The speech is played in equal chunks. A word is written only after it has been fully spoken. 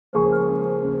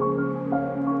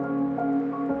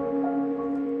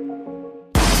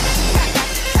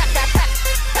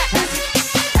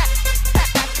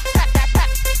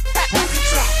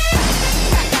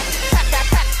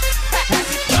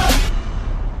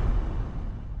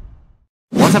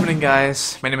What's happening,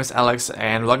 guys? My name is Alex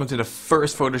and welcome to the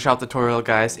first Photoshop tutorial,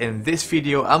 guys. In this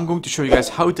video I'm going to show you guys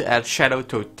how to add shadow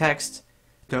to text.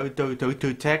 To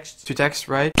text,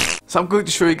 right? So I'm going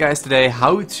to show you guys today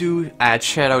how to add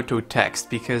shadow to text,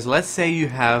 because let's say you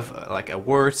have like a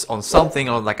words on something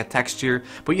or like a texture,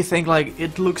 but you think like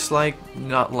it looks like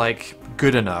not like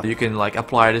good enough. You can like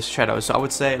apply this shadow. So I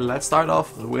would say let's start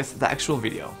off with the actual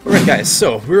video. Alright guys,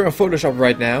 so we're on Photoshop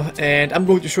right now and I'm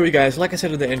going to show you guys, like I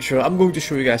said in the intro, I'm going to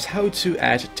show you guys how to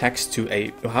add text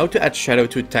to how to add shadow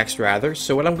to text rather.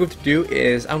 So what I'm going to do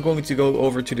is I'm going to go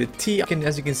over to the T,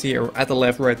 as you can see at the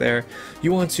left right there.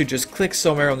 You want to just click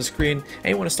somewhere on the screen and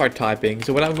you want to start typing.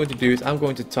 So what I'm going to do is I'm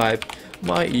going to type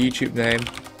my YouTube name,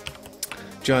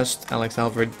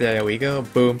 JustAlexHalford. There we go,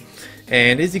 boom.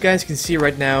 And as you guys can see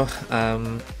right now,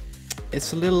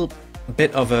 it's a little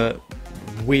bit of a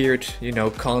weird, you know,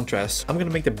 contrast. I'm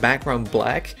gonna make the background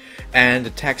black and the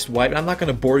text white. I'm not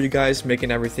gonna bore you guys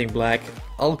making everything black.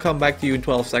 I'll come back to you in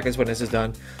 12 seconds when this is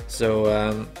done.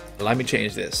 So let me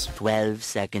change this. 12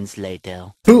 seconds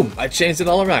later. Boom! I changed it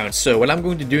all around. So what I'm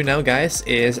going to do now, guys,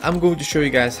 is I'm going to show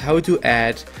you guys how to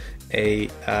add a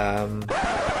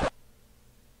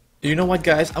you know what,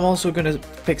 guys? I'm also gonna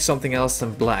pick something else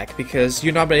than black because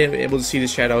you're not able to see the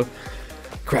shadow.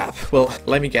 Crap. Well,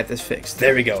 let me get this fixed.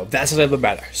 There we go. That's a little bit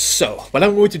better. So, what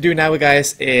I'm going to do now,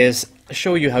 guys, is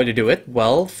show you how to do it.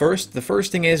 Well, the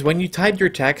first thing is when you type your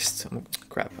text.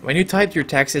 When you type your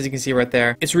text, as you can see right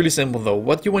there, it's really simple though.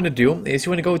 What you want to do is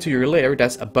you want to go to your layer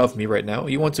that's above me right now.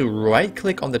 You want to right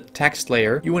click on the text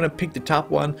layer. You want to pick the top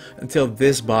one until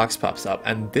this box pops up.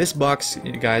 And this box,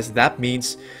 you guys, that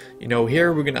means, you know,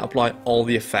 here we're gonna apply all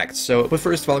the effects. So, but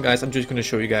first of all, guys, I'm just gonna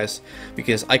show you guys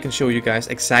because I can show you guys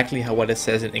exactly what it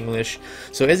says in English.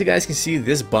 So as you guys can see,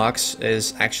 this box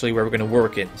is actually where we're gonna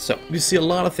work in. So you see a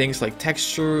lot of things like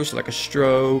textures, like a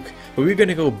stroke, but we're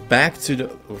gonna go back to the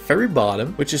very bottom,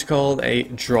 which is called a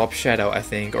drop shadow, I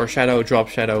think, or shadow drop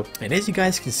shadow. And as you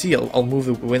guys can see, I'll move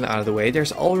the wind out of the way.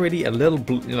 There's already a little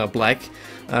black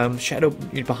shadow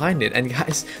behind it. And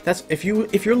guys, that's if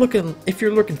you're looking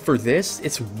for this,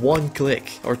 it's one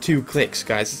click or two clicks,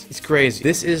 guys. It's crazy.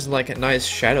 This is like a nice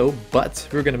shadow, but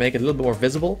we're gonna make it a little bit more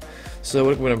visible. So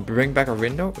we're gonna bring back our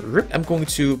window. I'm going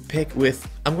to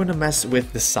mess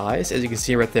with the size. As you can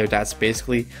see right there, that's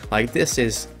basically like this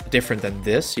is different than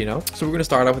this, you know. So we're gonna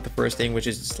start off with the first thing, which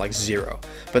is just like 0.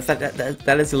 But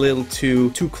that is a little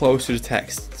too close to the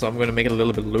text. So I'm gonna make it a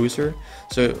little bit looser.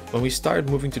 So when we start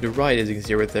moving to the right, as you can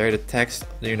see right there, the text,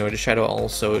 you know, the shadow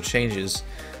also changes.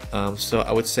 So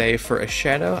I would say for a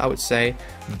shadow, I would say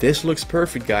this looks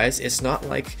perfect, guys. It's not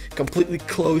like completely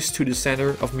close to the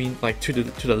center of me, like to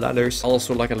the letters.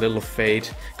 Also like a little fade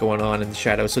going on in the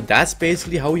shadow. So that's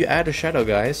basically how you add a shadow,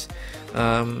 guys.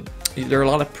 There are a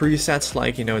lot of presets,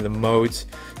 like, you know, in the modes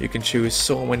you can choose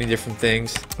so many different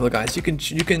things. Well, guys, you can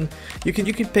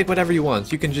pick whatever you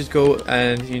want. You can just go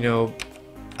and, you know,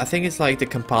 I think it's like the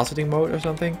compositing mode or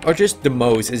something, or just the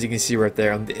modes, as you can see right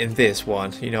there in this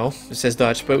one. You know, it says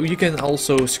Dutch, but you can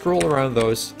also scroll around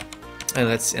those. And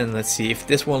let's see if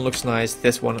this one looks nice.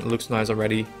 This one looks nice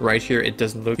already. Right here, it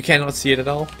doesn't look. You cannot see it at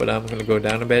all. But I'm gonna go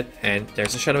down a bit, and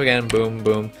there's a shadow again. Boom,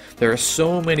 boom. There are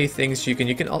so many things you can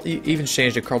even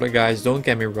change the color, guys. Don't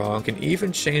get me wrong. You can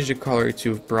even change the color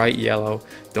to bright yellow.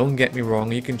 Don't get me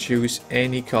wrong. You can choose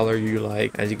any color you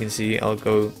like. As you can see, I'll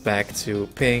go back to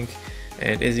pink.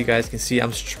 And as you guys can see,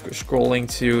 I'm scrolling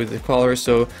to the color,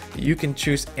 so you can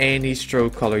choose any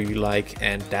stroke color you like,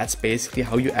 and that's basically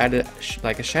how you add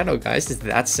like a shadow, guys. It's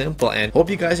that simple. And hope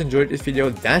you guys enjoyed this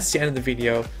video. That's the end of the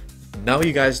video. Now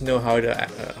you guys know how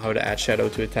to add shadow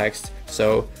to a text.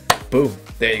 So boom,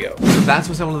 there you go. So that's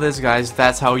what's all of this, guys.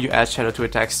 That's how you add shadow to a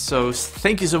text. So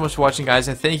thank you so much for watching, guys,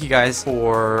 and thank you guys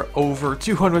for over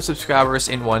 200 subscribers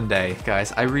in one day,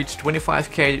 guys. I reached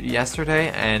 25k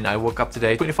yesterday and I woke up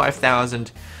today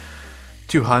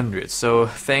 25,200. So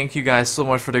thank you guys so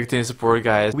much for the continued support,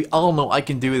 guys. We all know I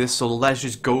can do this, so let's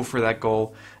just go for that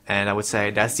goal. And I would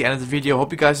say that's the end of the video.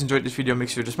 Hope you guys enjoyed this video. Make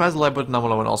sure to smash the like button down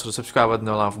below and also the subscribe button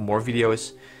down below for more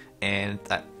videos. And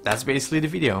that's basically the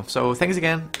video. So thanks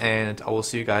again, and I will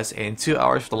see you guys in 2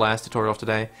 hours for the last tutorial of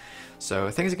today. So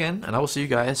thanks again, and I will see you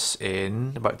guys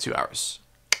in about 2 hours.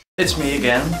 It's me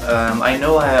again. I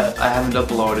know I haven't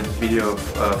uploaded a video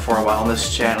for a while on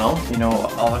this channel. You know,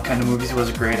 all the kind of movies. He was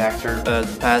a great actor the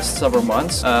past several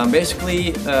months.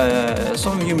 Basically,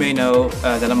 some of you may know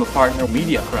that I'm a partner of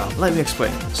Media Crowd. Let me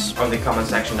explain this from the comment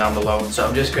section down below. So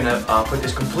I'm just gonna put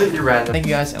this completely random. Thank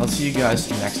you guys, and I'll see you guys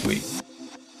next week.